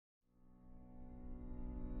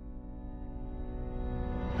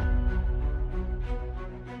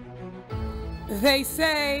They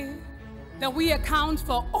say that we account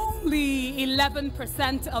for only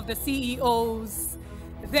 11% of the CEOs.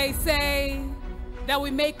 They say that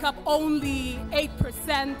we make up only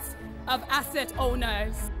 8% of asset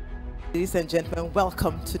owners. Ladies and gentlemen,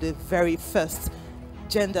 welcome to the very first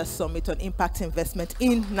Gender Summit on Impact Investment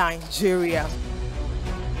in Nigeria.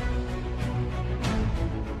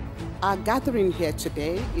 Our gathering here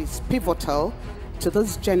today is pivotal to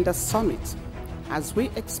this Gender Summit as we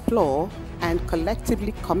explore and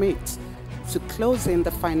collectively commit to closing the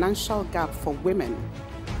financial gap for women,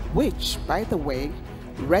 which, by the way,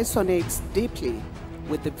 resonates deeply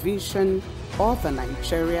with the vision of a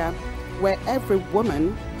Nigeria where every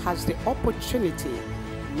woman has the opportunity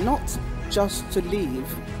not just to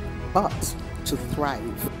live, but to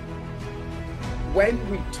thrive. When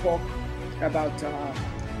we talk about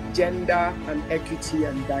gender and equity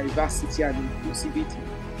and diversity and inclusivity,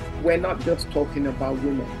 we're not just talking about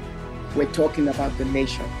women, we're talking about the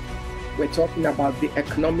nation. We're talking about the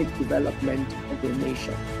economic development of the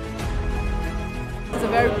nation. It's a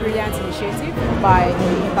very brilliant initiative by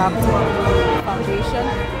the Impact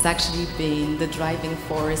Foundation. It's actually been the driving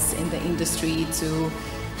force in the industry to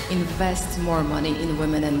invest more money in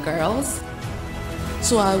women and girls.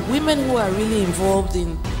 So our women who are really involved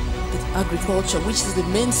in agriculture, which is the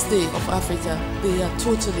mainstay of Africa, they are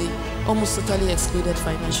almost totally excluded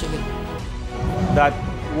financially. That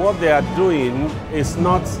what they are doing is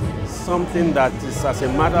not something that is as a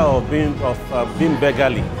matter of being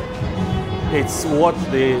beggarly. It's what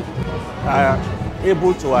they are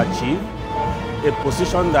able to achieve, a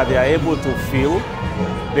position that they are able to fill.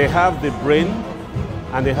 They have the brain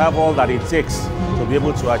and they have all that it takes to be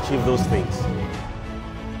able to achieve those things.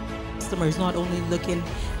 The customer is not only looking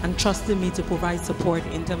and trusting me to provide support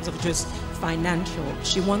in terms of just financial.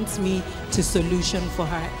 She wants me to solution for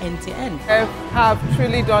her end to end. They have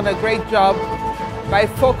truly done a great job by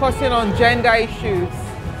focusing on gender issues,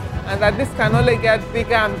 and that this can only get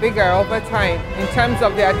bigger and bigger over time in terms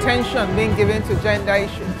of the attention being given to gender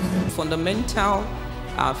issues. Fundamental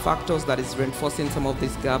factors that is reinforcing some of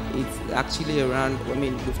this gap is actually around, I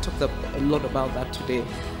mean, we've talked a lot about that today,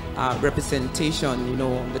 representation,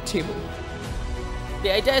 on the table.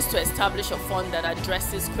 The idea is to establish a fund that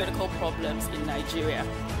addresses critical problems in Nigeria,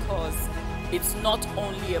 because it's not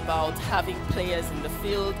only about having players in the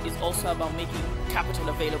field, it's also about making capital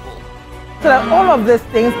available. So that all of these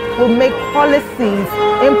things will make policies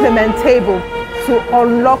implementable to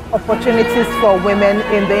unlock opportunities for women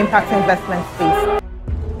in the impact investment space.